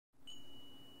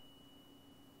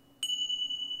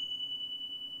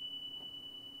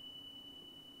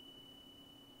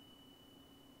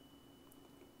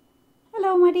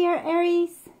my dear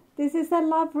Aries. This is a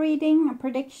love reading, a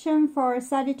prediction for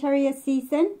Sagittarius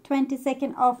season,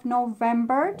 22nd of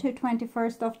November to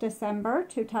 21st of December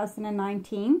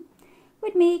 2019,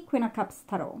 with me, Queen of Cups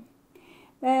Tarot.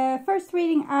 The first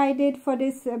reading I did for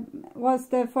this was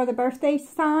for the birthday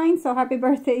sign, so happy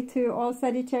birthday to all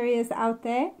Sagittarius out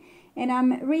there. And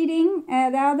I'm reading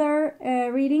the other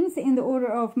readings in the order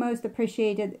of most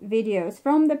appreciated videos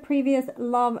from the previous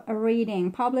love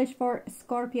reading published for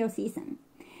Scorpio season.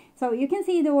 So you can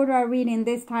see the order I read in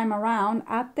this time around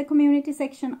at the community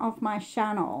section of my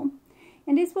channel.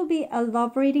 And this will be a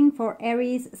love reading for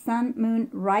Aries, Sun, Moon,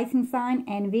 Rising sign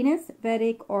and Venus,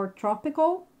 Vedic or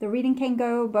Tropical. The reading can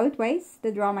go both ways.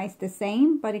 The drama is the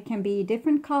same, but it can be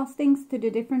different castings to the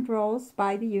different roles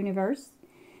by the universe.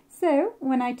 So,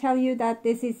 when I tell you that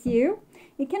this is you,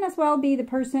 it can as well be the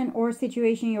person or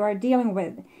situation you are dealing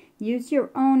with. Use your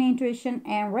own intuition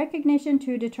and recognition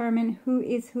to determine who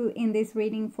is who in this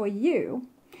reading for you.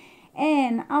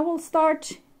 And I will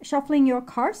start shuffling your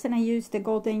cards, and I use the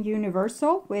Golden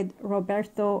Universal with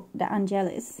Roberto De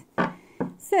Angelis.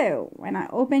 So, when I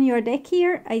open your deck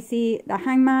here, I see the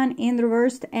Hangman in the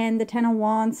reversed and the Ten of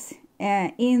Wands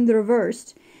in the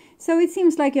reversed. So it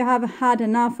seems like you have had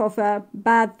enough of a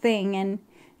bad thing and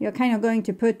you're kind of going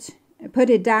to put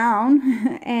it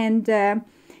down and,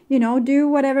 you know, do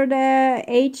whatever the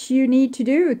H you need to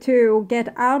do to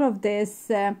get out of this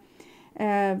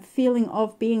feeling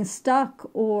of being stuck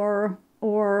or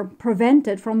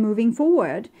prevented from moving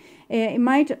forward. It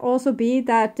might also be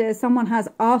that someone has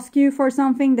asked you for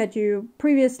something that you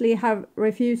previously have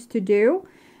refused to do.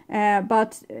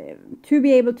 But to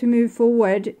be able to move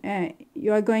forward,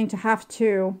 you are going to have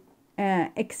to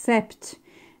accept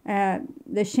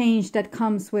the change that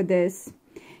comes with this.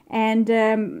 And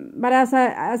but as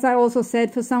I also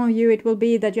said, for some of you, it will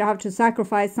be that you have to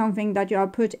sacrifice something that you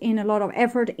have put in a lot of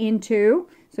effort into.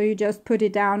 So you just put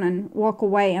it down and walk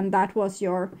away, and that was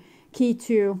your key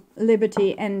to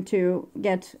liberty and to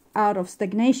get out of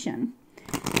stagnation.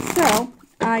 So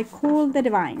I call the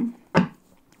divine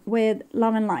with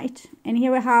love and light, and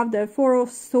here we have the Four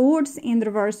of Swords in the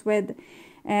reverse with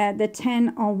the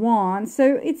Ten of Wands.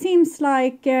 So it seems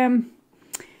like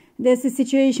there's a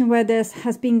situation where this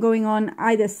has been going on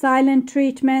either silent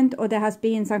treatment, or there has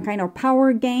been some kind of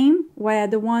power game where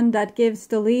the one that gives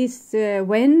the least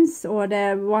wins, or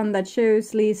the one that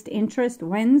shows least interest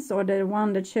wins, or the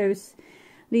one that shows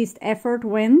least effort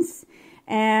wins.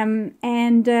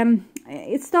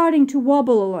 It's starting to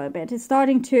wobble a little bit. It's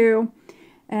starting to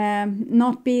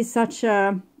not be such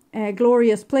a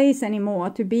glorious place anymore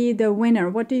to be the winner.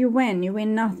 What do you win? You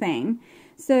win nothing.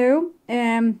 So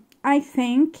I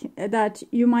think that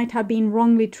you might have been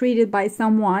wrongly treated by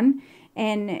someone,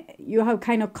 and you have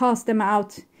kind of cast them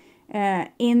out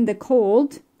in the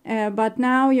cold, but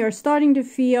now you're starting to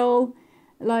feel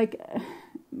like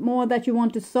more that you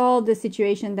want to solve the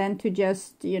situation than to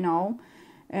just, you know,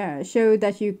 show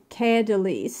that you care the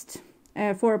least.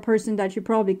 For a person that you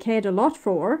probably cared a lot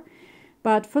for.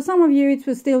 But for some of you, it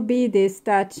will still be this,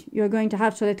 that you're going to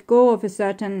have to let go of a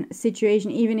certain situation,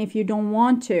 even if you don't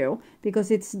want to, because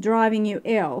it's driving you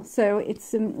ill. So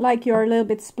it's like you're a little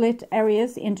bit split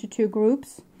areas into two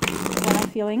groups, what I'm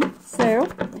feeling. So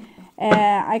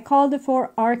I call the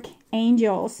four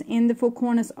archangels in the four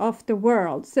corners of the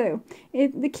world. So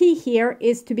the key here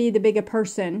is to be the bigger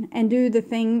person and do the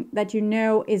thing that you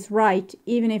know is right,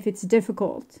 even if it's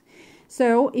difficult.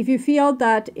 So if you feel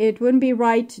that it wouldn't be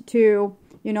right to,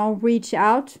 you know, reach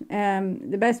out,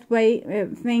 the best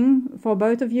thing for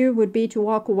both of you would be to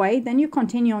walk away. Then you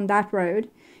continue on that road.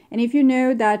 And if you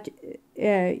know that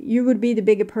you would be the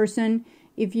bigger person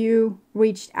if you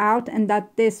reached out, and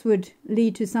that this would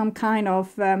lead to some kind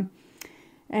of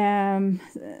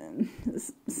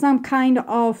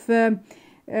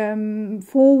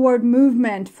forward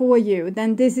movement for you,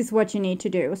 then this is what you need to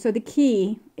do. So the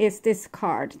key is this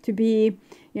card, to be,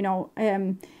 you know,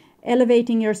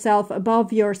 elevating yourself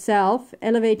above yourself,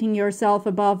 elevating yourself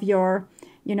above your,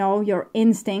 you know, your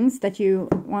instincts that you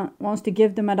wants to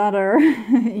give them another,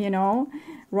 you know,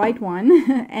 right one,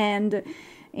 and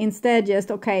instead just,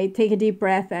 okay, take a deep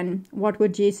breath and what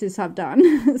would Jesus have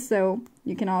done? So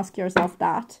you can ask yourself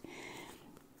that.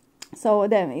 So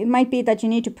then it might be that you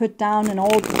need to put down an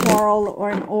old quarrel or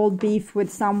an old beef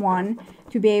with someone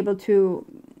to be able to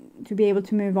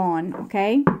move on,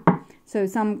 okay? So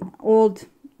some old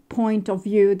point of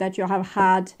view that you have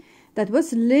had that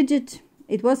was legit.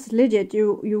 It was legit.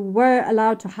 You were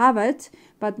allowed to have it,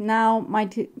 but now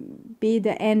might be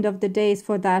the end of the days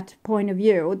for that point of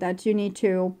view, that you need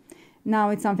to, now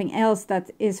it's something else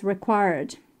that is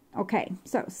required. Okay,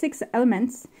 so 6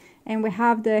 elements. And we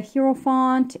have the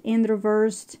Hierophant in the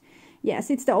reversed.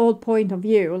 Yes, it's the old point of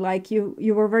view. Like you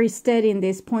were very steady in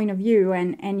this point of view,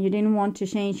 and you didn't want to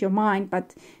change your mind.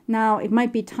 But now it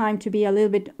might be time to be a little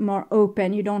bit more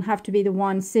open. You don't have to be the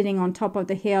one sitting on top of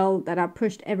the hill that have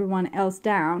pushed everyone else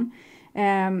down.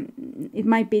 It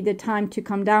might be the time to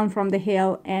come down from the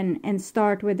hill and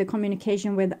start with the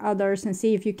communication with others and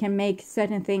see if you can make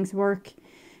certain things work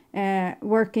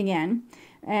again.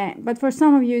 But for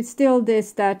some of you, it's still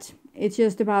this, that it's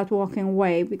just about walking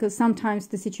away, because sometimes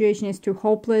the situation is too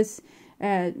hopeless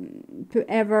to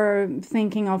ever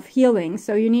thinking of healing.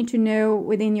 So you need to know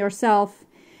within yourself,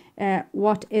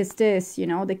 what is this, you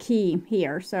know, the key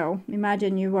here. So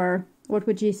imagine you were, what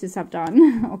would Jesus have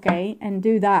done? Okay, and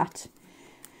do that.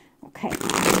 Okay,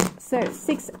 so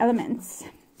 6 elements: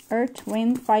 earth,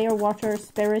 wind, fire, water,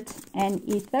 spirit, and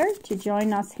ether, to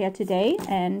join us here today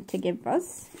and to give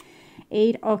us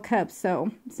 8 of Cups. So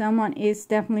someone is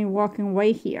definitely walking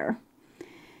away here.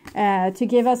 To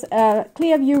give us a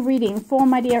clear view reading for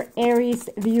my dear Aries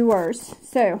viewers.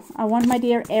 So I want my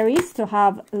dear Aries to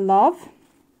have love,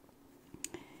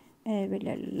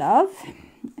 Empress,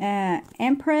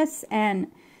 and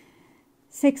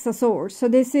 6 of Swords. So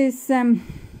this is a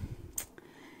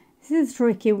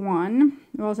tricky one.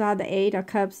 We also have the 8 of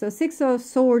Cups. So 6 of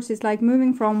Swords is like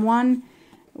moving from one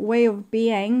way of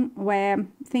being where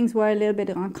things were a little bit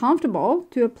uncomfortable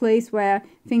to a place where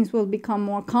things will become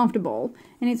more comfortable.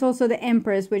 And it's also the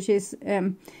Empress, which is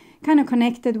kind of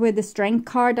connected with the Strength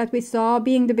card that we saw,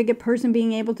 being the bigger person,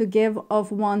 being able to give of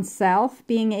oneself,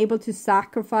 being able to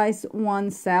sacrifice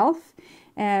oneself,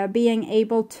 being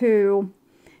able to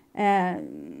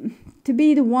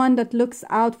be the one that looks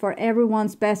out for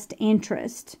everyone's best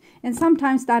interest. And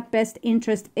sometimes that best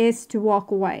interest is to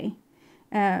walk away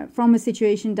from a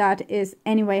situation that is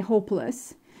anyway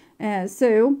hopeless.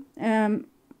 So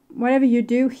whatever you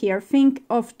do here, think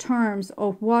of terms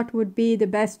of what would be the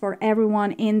best for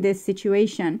everyone in this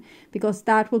situation, because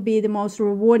that will be the most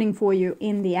rewarding for you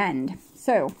in the end.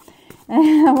 So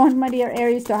I want my dear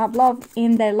Aries to have love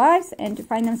in their lives and to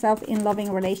find themselves in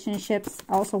loving relationships.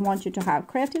 I also want you to have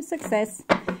creative success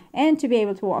and to be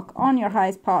able to walk on your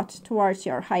highest path towards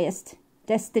your highest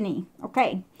destiny.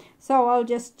 Okay, so I'll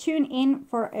just tune in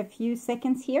for a few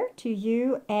seconds here to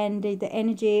you and the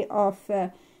energy of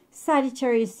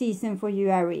Sagittarius season for you,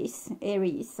 Aries.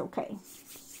 Okay.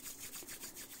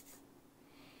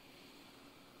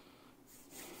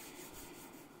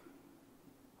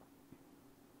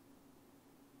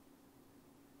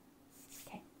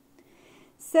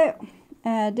 So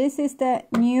this is the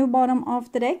new bottom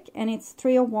of the deck, and it's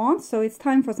 3 of Wands. So it's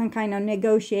time for some kind of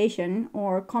negotiation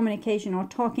or communication or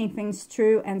talking things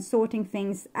through and sorting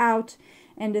things out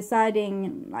and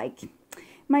deciding, like,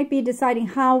 might be deciding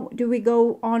how do we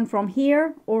go on from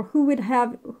here, or who will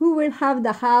have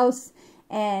the house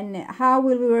and how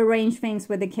will we arrange things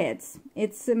with the kids.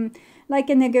 It's like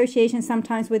a negotiation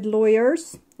sometimes with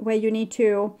lawyers, where you need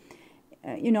to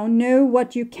know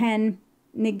what you can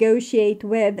negotiate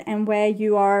with and where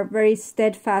you are very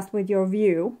steadfast with your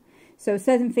view. So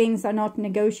certain things are not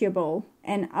negotiable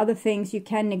and other things you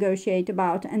can negotiate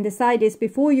about, and decide this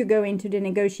before you go into the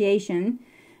negotiation,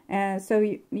 so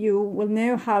you will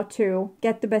know how to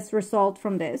get the best result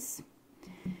from this.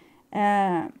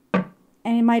 And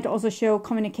it might also show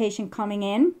communication coming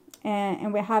in,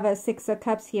 and we have a 6 of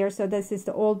Cups here. So this is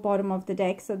the old bottom of the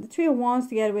deck. So the 3 of Wands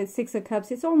together with 6 of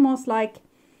Cups, it's almost like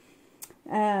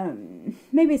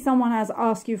maybe someone has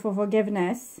asked you for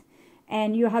forgiveness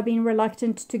and you have been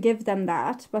reluctant to give them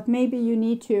that, but maybe you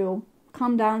need to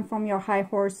come down from your high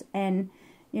horse and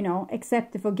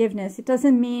accept the forgiveness. It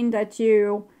doesn't mean that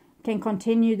you can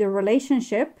continue the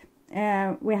relationship.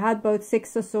 We had both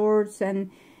 6 of Swords and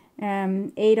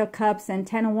 8 of Cups and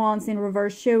 10 of Wands in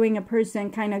reverse, showing a person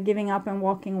kind of giving up and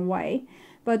walking away.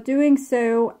 But doing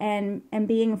so and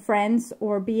being friends,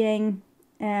 or being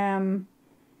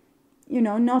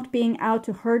not being out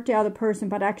to hurt the other person,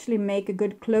 but actually make a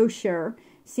good closure,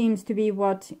 seems to be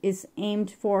what is aimed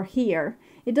for here.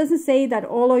 It doesn't say that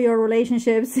all of your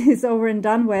relationships is over and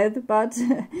done with, but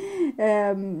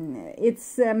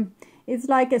it's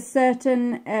like a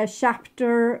certain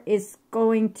chapter is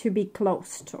going to be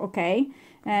closed, okay?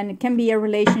 And it can be a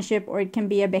relationship, or it can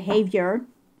be a behavior,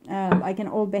 like an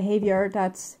old behavior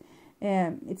that's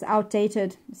it's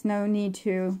outdated. There's no need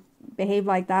to behave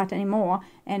like that anymore,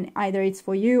 and either it's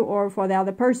for you or for the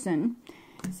other person.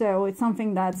 So it's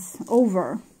something that's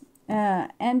over,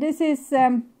 and this is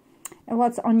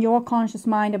what's on your conscious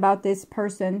mind about this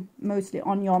person, mostly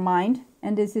on your mind,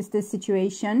 and this is the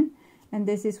situation, and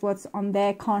this is what's on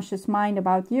their conscious mind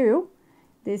about you.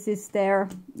 This is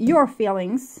your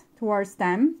feelings towards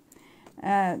them,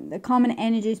 the common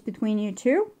energies between you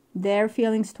two, their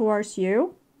feelings towards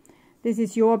you. This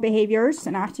is your behaviors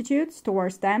and attitudes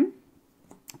towards them.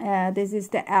 This is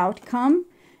the outcome,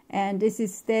 and this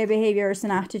is their behaviors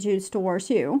and attitudes towards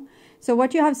you. So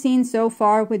what you have seen so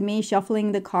far with me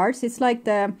shuffling the cards, it's like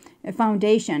the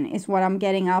foundation is what I'm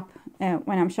getting up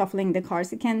when I'm shuffling the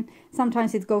cards. It can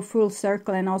sometimes it go full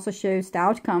circle and also shows the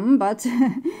outcome, but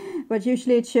but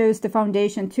usually it shows the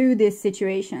foundation to this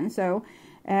situation. So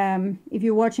if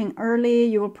you're watching early,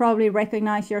 you will probably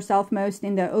recognize yourself most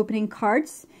in the opening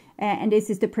cards, and this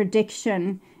is the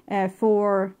prediction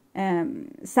for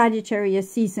Sagittarius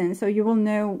season, so you will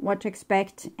know what to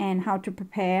expect and how to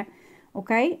prepare.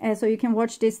 Okay, so you can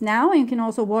watch this now, and you can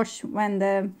also watch when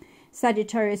the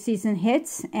Sagittarius season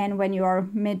hits, and when you are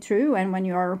mid through, and when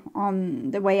you are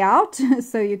on the way out,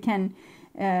 so you can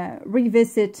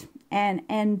revisit and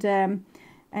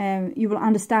you will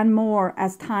understand more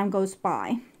as time goes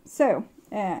by. So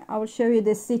I will show you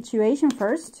this situation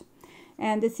first,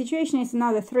 and the situation is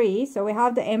another 3. So we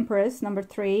have the Empress, number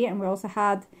 3, and we also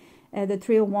had the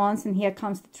 3 of Wands, and here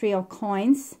comes the 3 of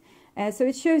Coins. So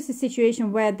it shows a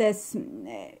situation where there's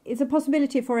it's a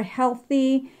possibility for a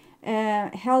healthy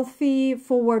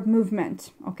forward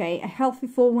movement. Okay, a healthy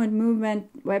forward movement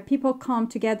where people come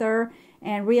together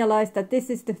and realize that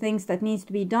this is the things that needs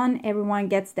to be done. Everyone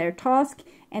gets their task,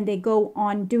 and they go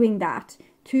on doing that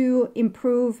to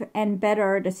improve and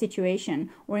better the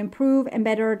situation, or improve and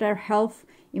better their health,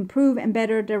 improve and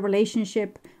better their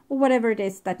relationship, or whatever it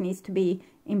is that needs to be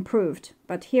improved.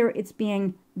 But here it's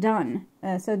being done,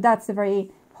 so that's a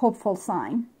very hopeful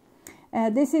sign.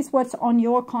 This is what's on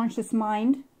your conscious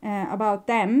mind about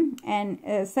them, and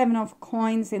 7 of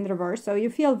Coins in the reverse. So you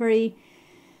feel very,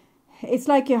 it's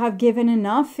like you have given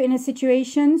enough in a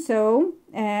situation, so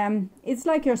it's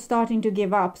like you're starting to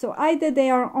give up. So either they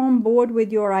are on board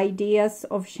with your ideas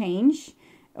of change,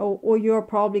 or you're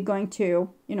probably going to,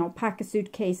 you know, pack a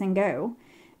suitcase and go.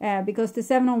 Because the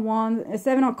 7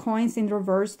 of Coins in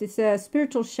reverse is a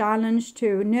spiritual challenge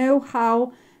to know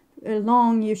how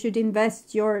long you should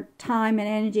invest your time and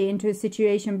energy into a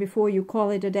situation before you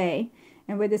call it a day.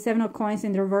 And with the 7 of Coins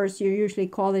in reverse, you usually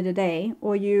call it a day,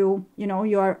 or you know,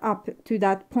 you are up to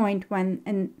that point when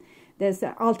there's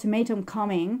an ultimatum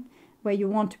coming, where you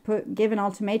want to give an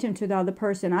ultimatum to the other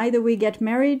person. Either we get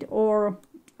married or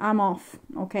I'm off.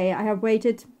 Okay, I have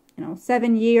waited, you know,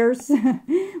 7 years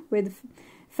with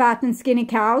fat and skinny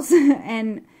cows,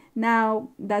 and now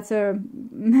that's a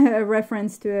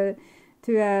reference to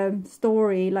a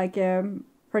story, like a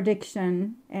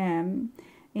prediction in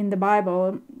the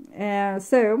Bible.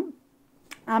 So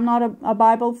I'm not a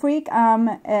Bible freak.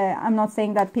 I'm not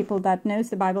saying that people that knows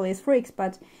the Bible is freaks,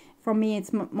 but for me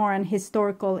it's more an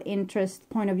historical interest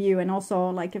point of view, and also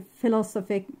like a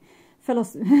philosophic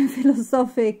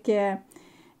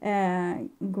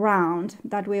ground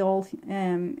that we all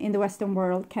in the Western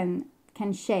world can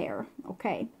share.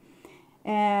 Okay,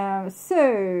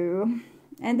 so,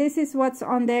 and this is what's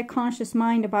on their conscious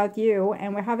mind about you,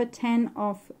 and we have a 10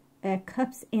 of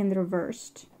Cups in the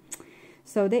reversed.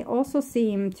 So they also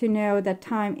seem to know that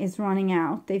time is running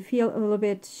out. They feel a little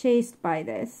bit chased by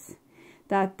this,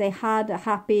 that they had a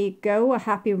happy go, a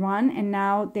happy run, and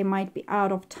now they might be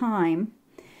out of time.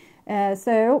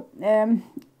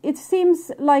 It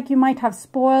seems like you might have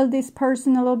spoiled this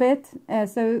person a little bit.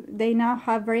 So they now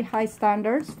have very high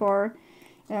standards for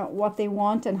what they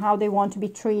want and how they want to be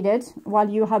treated, while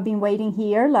you have been waiting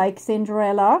here like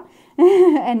Cinderella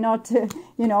and not,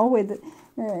 you know, with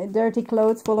dirty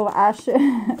clothes full of ash.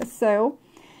 So,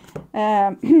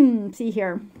 see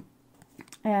here.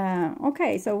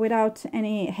 Okay, so without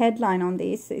any headline on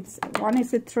this, it's one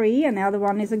is a 3 and the other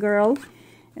one is a girl.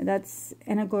 That's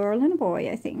and a girl and a boy.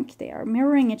 I think they are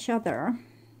mirroring each other.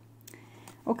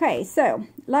 Okay, so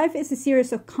life is a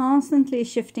series of constantly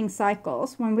shifting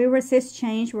cycles. When we resist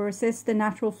change, we resist the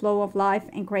natural flow of life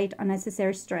and create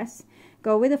unnecessary stress.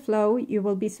 Go with the flow, you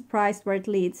will be surprised where it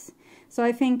leads. So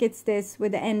I think it's this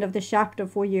with the end of the chapter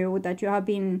for you, that you have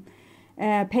been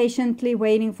patiently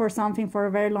waiting for something for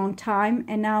a very long time,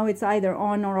 and now it's either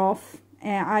on or off,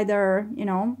 either, you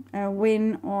know,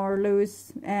 win or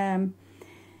lose,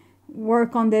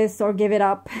 work on this or give it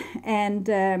up, and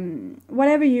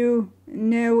whatever you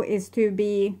know is to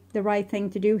be the right thing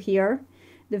to do here,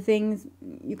 the things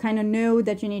you kind of know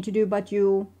that you need to do but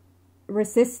you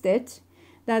resist it,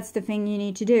 that's the thing you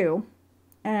need to do.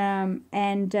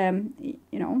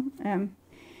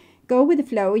 Go with the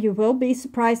flow. You will be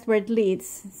surprised where it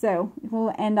leads, so it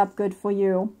will end up good for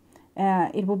you.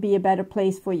 It will be a better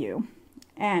place for you.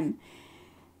 And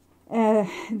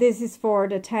this is for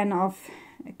the 10 of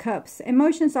Cups.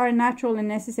 Emotions are a natural and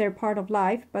necessary part of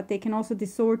life, but they can also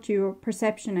distort your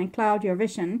perception and cloud your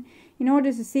vision. In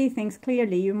order to see things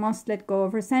clearly, you must let go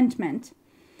of resentment.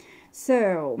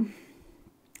 So,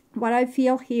 what I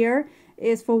feel here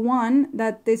is, for one,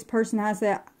 that this person has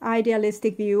an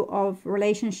idealistic view of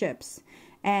relationships,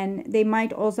 and they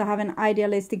might also have an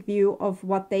idealistic view of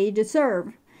what they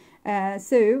deserve.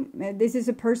 So this is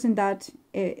a person that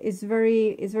is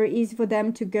very easy for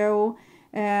them to go,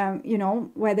 you know,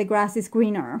 where the grass is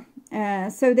greener.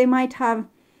 So they might have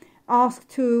asked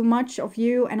too much of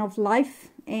you and of life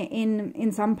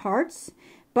in some parts,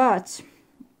 but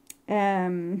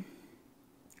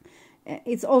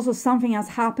it's also something has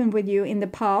happened with you in the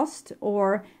past,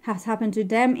 or has happened to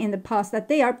them in the past, that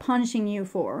they are punishing you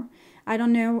for. I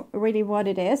don't know really what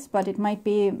it is, but it might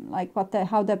be like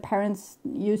how their parents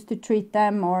used to treat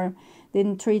them, or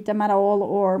didn't treat them at all,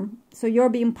 or so you're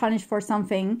being punished for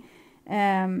something,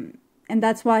 and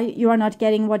that's why you are not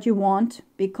getting what you want,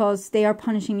 because they are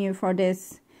punishing you for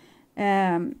this.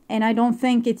 And I don't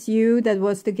think it's you that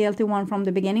was the guilty one from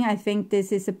the beginning. I think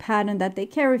this is a pattern that they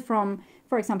carry from,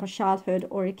 for example, childhood,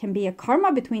 or it can be a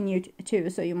karma between you two.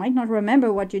 So you might not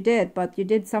remember what you did, but you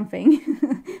did something,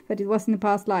 but it was in the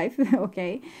past life.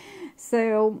 Okay.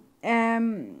 So,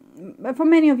 but for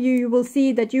many of you, you will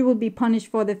see that you will be punished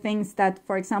for the things that,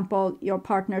 for example, your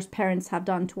partner's parents have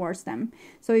done towards them.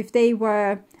 So if they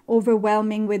were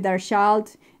overwhelming with their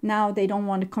child, now they don't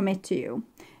want to commit to you.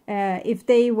 If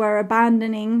they were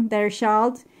abandoning their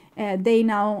child, they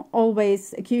now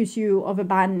always accuse you of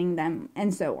abandoning them,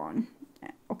 and so on.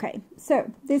 Okay,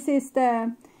 so this is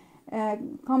the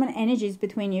common energies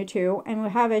between you two, and we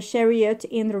have a Chariot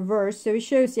in reverse, so it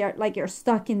shows you like you're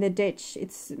stuck in the ditch.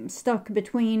 It's stuck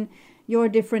between your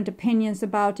different opinions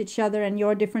about each other, and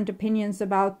your different opinions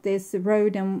about this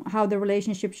road, and how the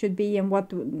relationship should be, and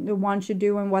what the one should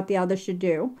do and what the other should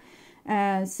do.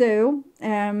 So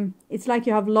it's like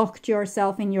you have locked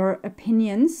yourself in your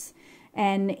opinions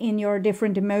and in your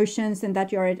different emotions, and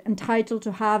that you're entitled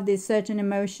to have these certain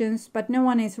emotions, but no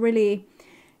one is really,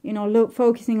 you know,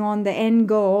 focusing on the end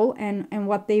goal and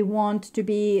what they want to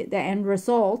be the end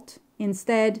result.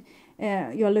 Instead,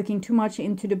 you're looking too much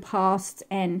into the past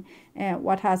and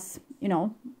what has, you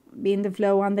know, been the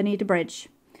flow underneath the bridge.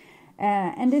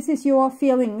 And this is your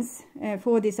feelings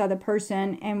for this other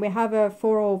person, and we have a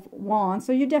Four of Wands,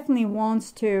 so you definitely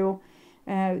want to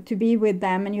be with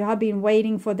them, and you have been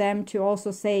waiting for them to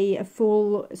also say a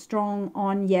full, strong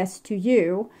on yes to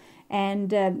you,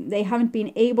 and they haven't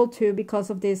been able to,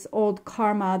 because of this old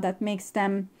karma that makes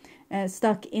them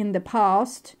stuck in the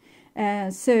past.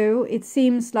 So it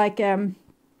seems like a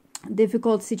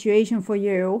difficult situation for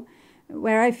you,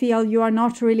 where I feel you are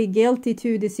not really guilty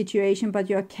to the situation, but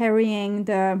you are carrying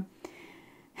the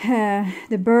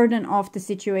burden of the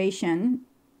situation.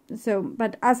 So,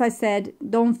 but as I said,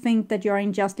 don't think that you are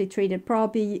unjustly treated.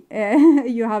 Probably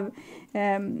you have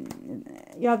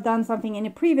done something in a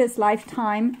previous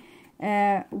lifetime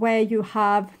where you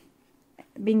have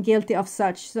been guilty of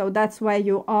such. So that's why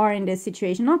you are in this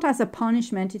situation, not as a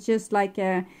punishment. It's just like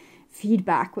a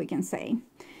feedback, we can say.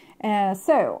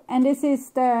 So, and this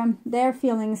is their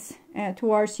feelings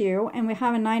towards you, and we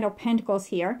have a Knight of Pentacles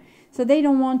here. So they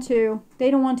don't want to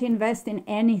invest in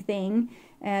anything.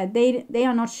 They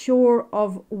are not sure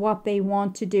of what they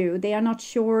want to do. They are not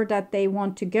sure that they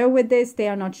want to go with this. They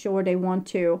are not sure they want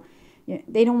to.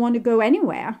 They don't want to go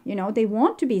anywhere. You know, they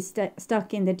want to be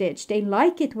stuck in the ditch. They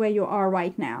like it where you are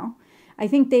right now. I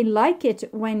think they like it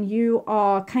when you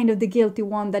are kind of the guilty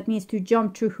one that needs to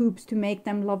jump through hoops to make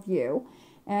them love you.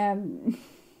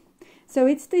 So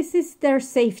this is their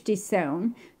safety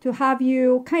zone, to have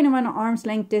you kind of an arm's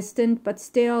length distant, but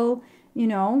still, you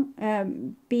know,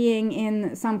 being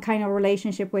in some kind of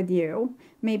relationship with you.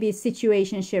 Maybe a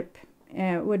situationship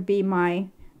would be my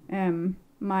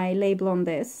my label on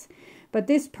this. But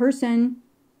this person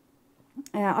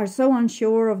are so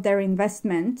unsure of their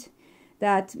investment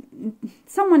that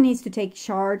someone needs to take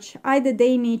charge. Either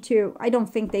they need to, I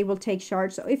don't think they will take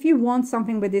charge. So if you want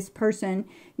something with this person,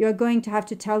 you're going to have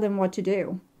to tell them what to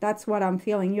do. That's what I'm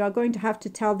feeling. You are going to have to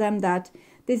tell them that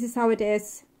this is how it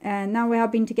is. And now we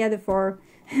have been together for,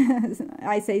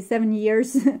 I say 7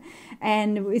 years,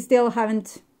 and we still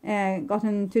haven't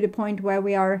gotten to the point where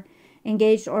we are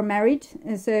engaged or married.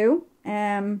 So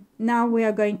now we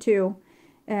are going to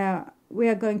go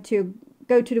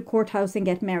to the courthouse and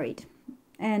get married.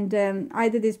 And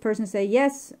either this person say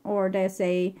yes, or they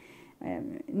say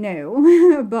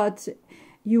no. But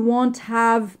you won't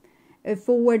have a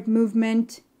forward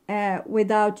movement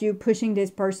without you pushing this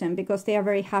person, because they are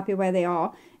very happy where they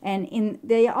are. And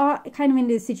they are kind of in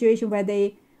this situation where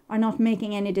they are not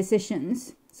making any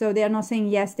decisions. So they are not saying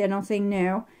yes, they're not saying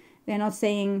no, they're not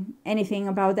saying anything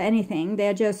about anything.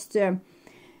 They're just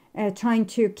trying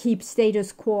to keep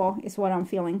status quo is what I'm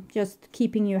feeling. Just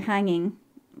keeping you hanging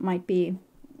might be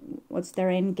what's their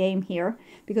end game here,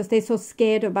 because they're so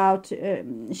scared about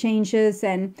changes.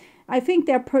 And I think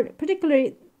they're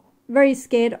particularly very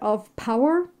scared of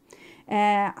power.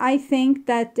 I think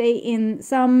that they in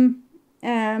some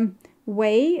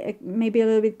way, maybe a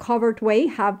little bit covert way,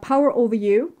 have power over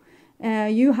you.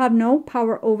 You have no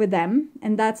power over them,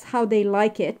 and that's how they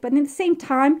like it. But at the same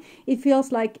time, it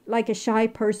feels like a shy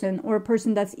person, or a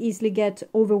person that's easily get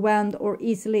overwhelmed or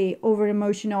easily over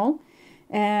emotional.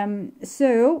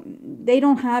 So they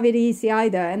don't have it easy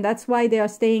either, and that's why they are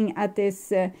staying at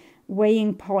this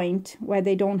weighing point where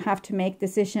they don't have to make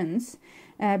decisions,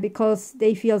 because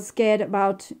they feel scared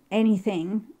about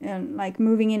anything, like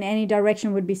moving in any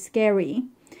direction would be scary.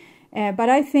 But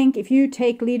I think if you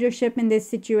take leadership in this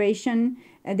situation,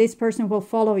 this person will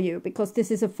follow you, because this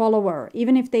is a follower.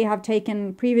 Even if they have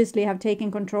previously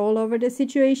taken control over the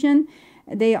situation,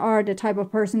 they are the type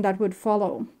of person that would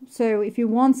follow. So if you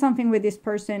want something with this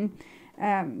person,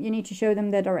 you need to show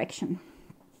them the direction.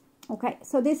 Okay,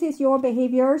 so this is your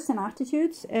behaviors and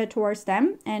attitudes towards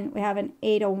them, and we have an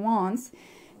 8 of Wands.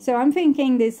 So I'm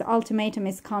thinking this ultimatum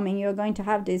is coming. You're going to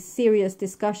have this serious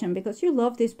discussion, because you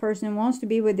love this person, wants to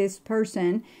be with this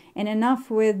person, and enough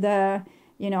with the,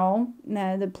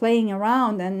 the playing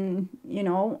around and,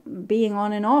 being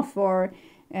on and off, or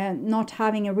not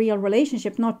having a real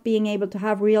relationship, not being able to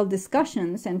have real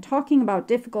discussions and talking about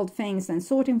difficult things and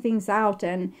sorting things out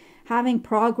and having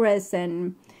progress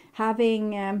and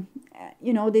having,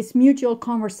 these mutual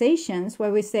conversations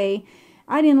where we say,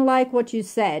 I didn't like what you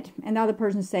said, and the other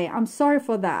person say, I'm sorry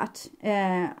for that.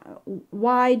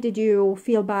 Why did you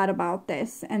feel bad about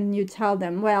this? And you tell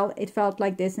them, well, it felt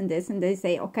like this and this, and they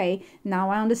say, okay, now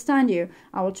I understand you.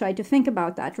 I will try to think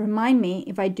about that. Remind me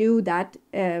if I do that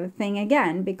thing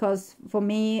again, because for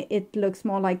me it looks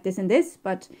more like this and this,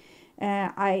 but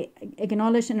I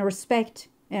acknowledge and respect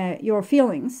your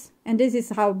feelings. And this is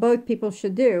how both people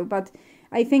should do. But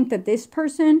I think that this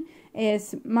person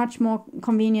is much more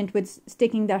convenient with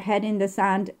sticking their head in the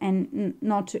sand and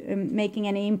not making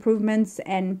any improvements,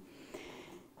 and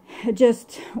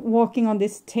just walking on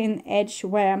this thin edge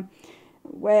where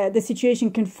the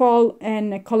situation can fall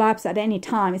and collapse at any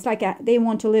time. It's like they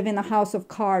want to live in a house of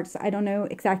cards. I don't know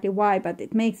exactly why, but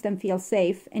it makes them feel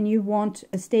safe, and you want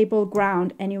a stable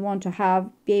ground, and you want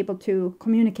to be able to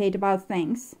communicate about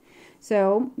things.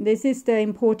 So this is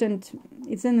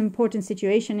it's an important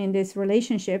situation in this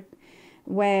relationship,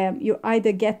 where you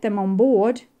either get them on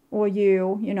board, or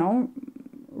you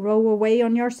row away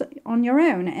on your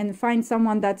own and find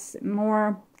someone that's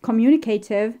more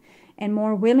communicative and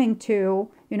more willing to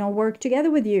work together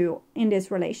with you in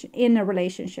a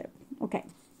relationship. Okay,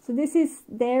 so this is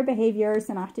their behaviors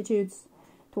and attitudes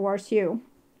towards you.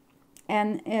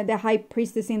 And the High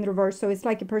Priestess in the reverse, so it's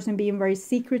like a person being very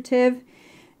secretive.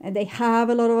 They have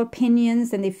a lot of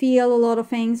opinions and they feel a lot of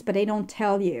things, but they don't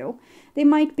tell you. They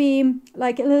might be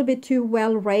like a little bit too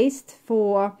well raised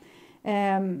for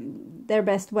their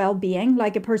best well-being,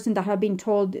 like a person that have been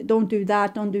told, don't do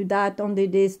that, don't do that, don't do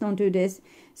this, don't do this.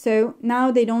 So now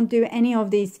they don't do any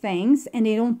of these things, and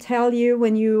they don't tell you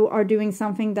when you are doing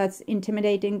something that's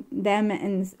intimidating them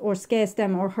or scares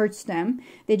them or hurts them.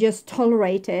 They just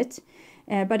tolerate it.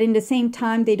 But in the same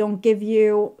time, they don't give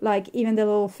you like even the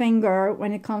little finger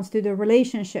when it comes to the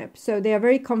relationship. So they are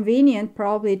very convenient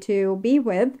probably to be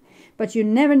with, but you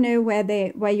never know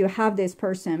where you have this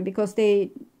person, because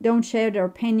they don't share their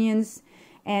opinions,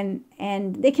 and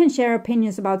they can share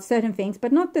opinions about certain things,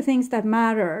 but not the things that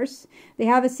matters. They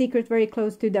have a secret very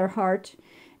close to their heart.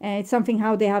 It's something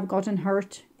how they have gotten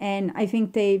hurt, and I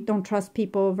think they don't trust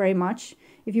people very much.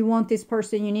 If you want this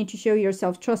person, you need to show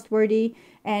yourself trustworthy,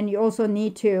 and you also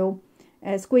need to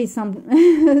squeeze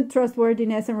some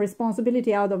trustworthiness and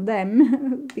responsibility out of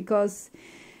them, because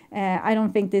I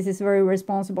don't think this is a very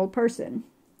responsible person.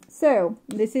 So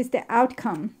this is the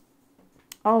outcome.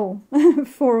 Oh,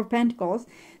 4 of Pentacles,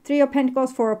 3 of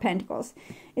Pentacles, 4 of Pentacles.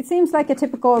 It seems like a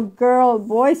typical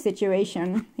girl-boy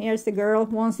situation. Here's the girl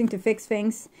wanting to fix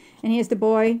things, and here's the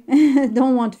boy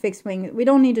don't want to fix things. We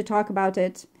don't need to talk about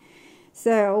it.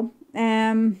 So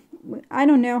I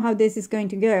don't know how this is going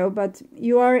to go, but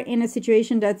you are in a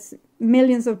situation that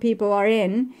millions of people are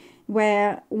in,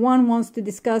 where one wants to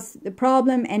discuss the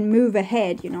problem and move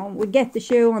ahead. We get the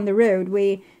show on the road.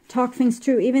 We talk things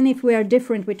through. Even if we are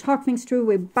different, we talk things through.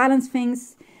 We balance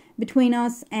things between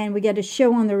us, and we get a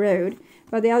show on the road.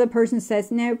 But the other person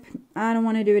says, nope, I don't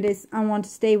want to do this. I want to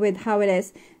stay with how it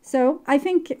is. So I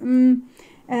think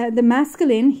the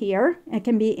masculine here, it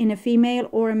can be in a female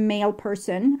or a male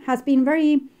person, has been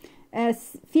very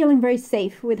feeling very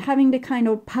safe with having the kind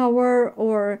of power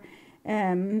or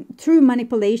true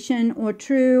manipulation or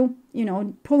true, you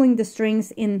know, pulling the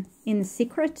strings in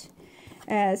secret.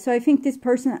 So I think this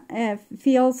person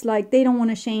feels like they don't want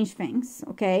to change things,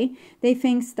 okay? They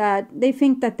think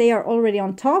that they are already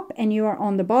on top and you are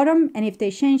on the bottom, and if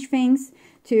they change things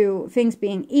to things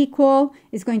being equal,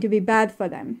 it's going to be bad for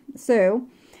them. So,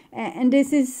 and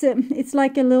this is, it's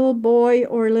like a little boy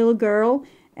or a little girl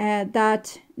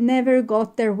that never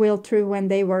got their will through when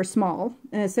they were small.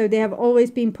 So they have always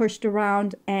been pushed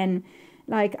around and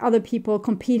like other people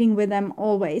competing with them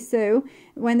always. So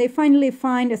when they finally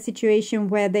find a situation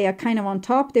where they are kind of on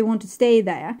top, they want to stay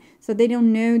there. So they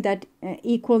don't know that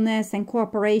equalness and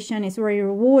cooperation is very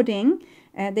rewarding.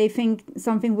 They think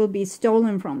something will be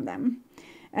stolen from them.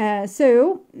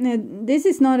 So this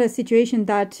is not a situation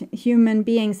that human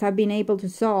beings have been able to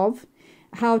solve.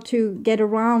 How to get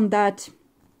around that,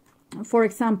 for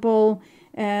example,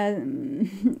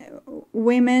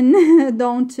 women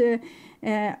don't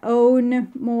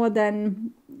own more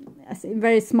than a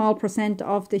very small %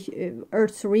 of the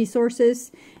Earth's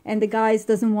resources, and the guys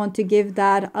doesn't want to give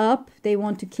that up. They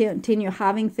want to continue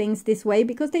having things this way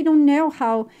because they don't know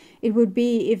how it would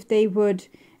be if they would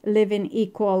live in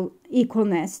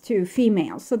equalness to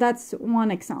females. So that's one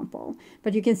example,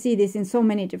 but you can see this in so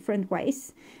many different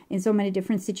ways, in so many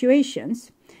different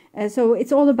situations. So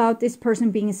it's all about this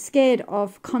person being scared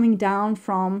of coming down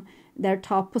from their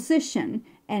top position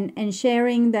and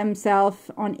sharing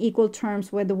themselves on equal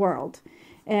terms with the world.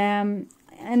 And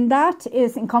that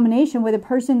is in combination with a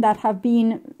person that have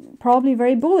been probably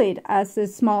very bullied as a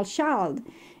small child,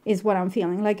 is what I'm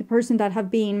feeling. Like a person that have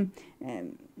been...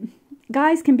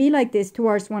 guys can be like this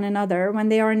towards one another. When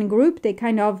they are in a group, they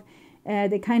kind of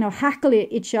hackle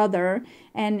each other.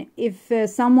 And if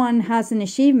someone has an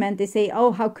achievement, they say,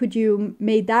 oh, how could you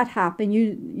make that happen?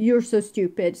 You're so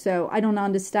stupid. So I don't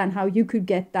understand how you could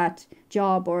get that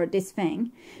job or this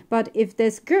thing. But if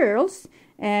there's girls,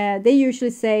 they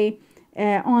usually say,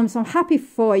 oh, I'm so happy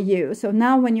for you. So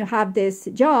now when you have this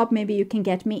job, maybe you can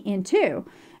get me in too.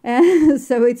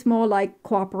 So it's more like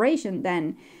cooperation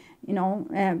than, you know,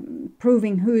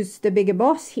 proving who's the bigger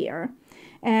boss here.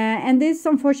 And this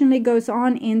unfortunately goes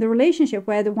on in the relationship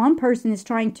where the one person is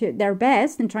trying to their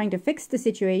best and trying to fix the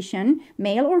situation,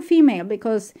 male or female,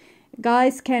 because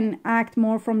guys can act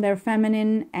more from their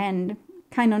feminine and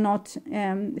kind of not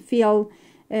feel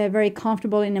very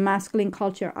comfortable in a masculine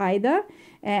culture either.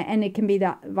 And it can be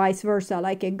the vice versa,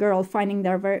 like a girl finding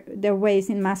their ways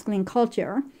in masculine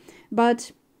culture.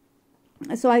 But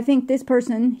so I think this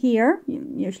person here,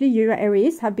 usually you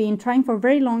Aries, have been trying for a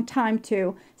very long time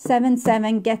to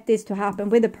 7-7 get this to happen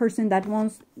with a person that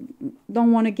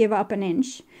don't want to give up an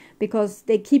inch, because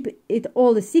they keep it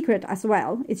all a secret as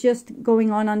well. It's just going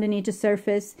on underneath the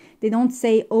surface. They don't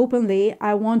say openly,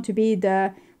 I want to be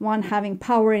the one having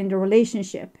power in the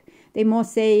relationship. They more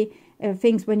say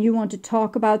things when you want to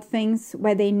talk about things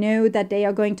where they know that they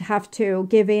are going to have to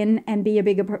give in and be a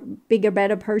bigger,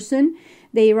 better person.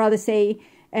 They rather say,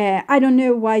 I don't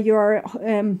know why you're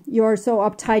so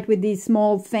uptight with these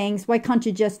small things. Why can't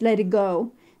you just let it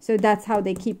go? So that's how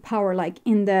they keep power, like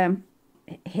in the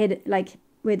head, like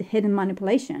with hidden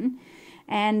manipulation.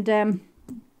 And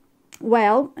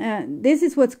well, this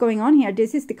is what's going on here.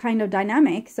 This is the kind of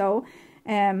dynamic. So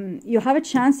you have a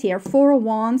chance here, 4 of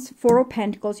Wands, 4 of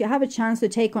Pentacles. You have a chance to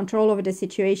take control over the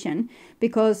situation,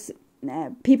 because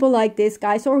people like this,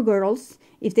 guys or girls,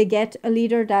 if they get a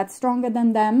leader that's stronger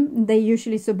than them, they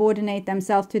usually subordinate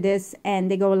themselves to this and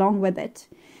they go along with it.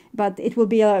 But it will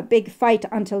be a big fight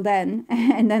until then,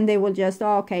 and then they will just,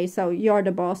 oh, okay, so you're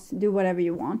the boss, do whatever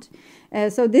you want.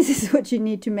 So this is what you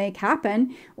need to make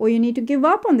happen, or you need to give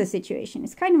up on the situation.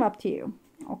 It's kind of up to you.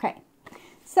 Okay,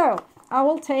 so I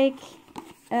will take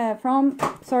from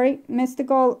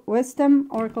Mystical Wisdom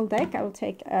Oracle deck, I will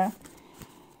take a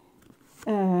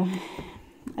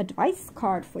advice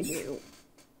card for you.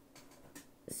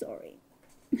 Sorry.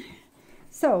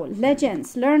 So,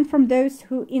 legends. Learn from those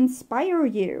who inspire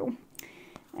you.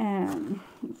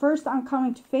 First I'm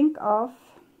coming to think of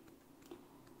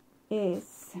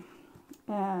is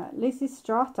Lizzie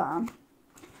Strata.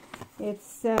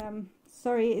 It's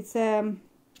it's a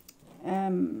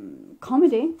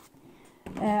comedy.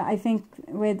 I think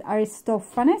with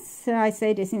Aristophanes. I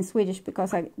say this in Swedish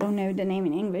because I don't know the name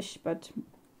in English, but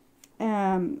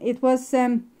it was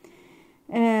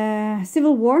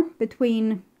civil war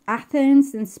between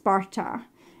Athens and Sparta,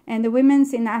 and the women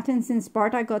in Athens and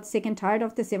Sparta got sick and tired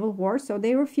of the civil war, so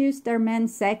they refused their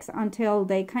men's sex until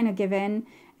they kind of give in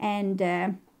and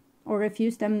or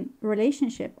refused them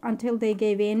relationship until they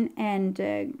gave in and,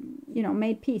 you know,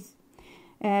 made peace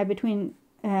between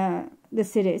the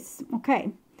cities.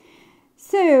 Okay.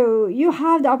 So you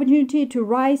have the opportunity to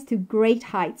rise to great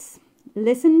heights.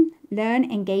 Listen, learn,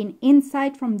 and gain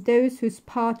insight from those whose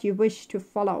path you wish to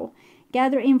follow.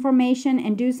 Gather information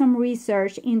and do some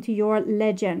research into your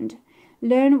legend.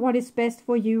 Learn what is best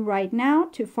for you right now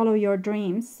to follow your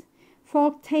dreams.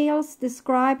 Folk tales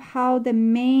describe how the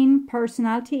main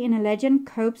personality in a legend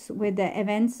copes with the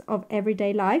events of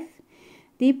everyday life.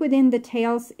 Deep within the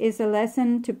tales is a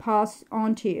lesson to pass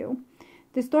on to you.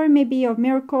 The story may be of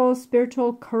miracles,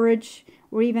 spiritual courage,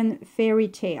 or even fairy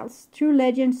tales. True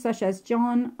legends such as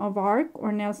Joan of Arc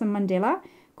or Nelson Mandela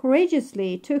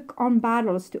courageously took on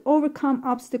battles to overcome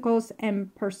obstacles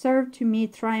and persevere to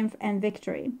meet triumph and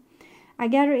victory. I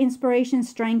gather inspiration,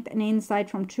 strength, and insight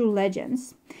from true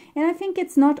legends. And I think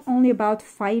it's not only about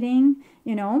fighting,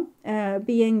 you know,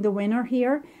 being the winner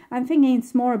here. I'm thinking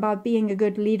it's more about being a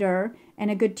good leader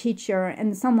and a good teacher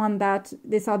and someone that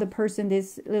this other person,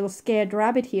 this little scared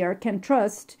rabbit here, can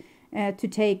trust to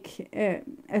take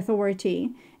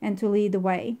authority and to lead the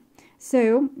way.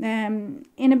 So, in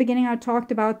the beginning I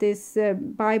talked about this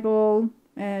Bible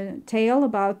tale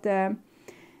about the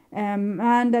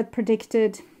man that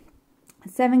predicted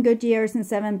 7 good years and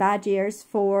 7 bad years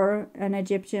for an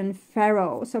Egyptian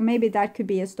pharaoh. So maybe that could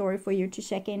be a story for you to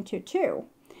check into too.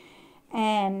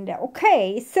 And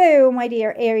okay, so my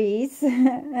dear Aries,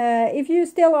 if you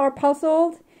still are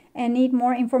puzzled and need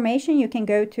more information, you can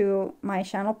go to my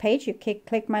channel page. You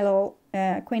click my little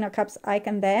Queen of Cups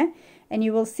icon there, and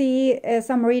you will see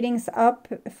some readings up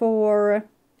for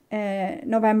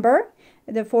November,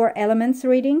 the 4 elements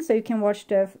reading. So you can watch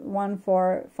the one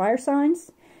for fire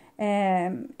signs.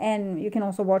 And you can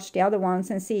also watch the other ones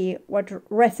and see what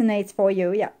resonates for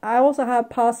you. Yeah, I also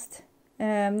have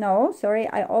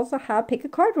I also have pick a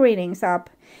card readings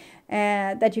up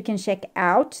that you can check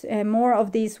out. More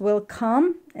of these will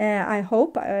come. I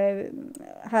hope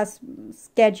has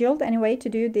scheduled anyway to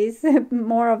do this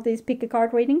more of these pick a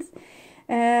card readings.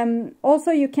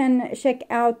 Also, you can check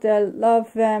out the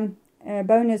love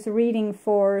bonus reading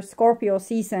for Scorpio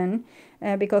season.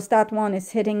 Because that one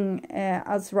is hitting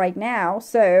us right now.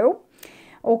 So,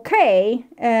 okay,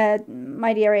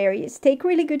 my dear Aries, take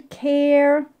really good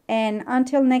care. And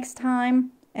until next time,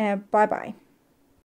 bye-bye.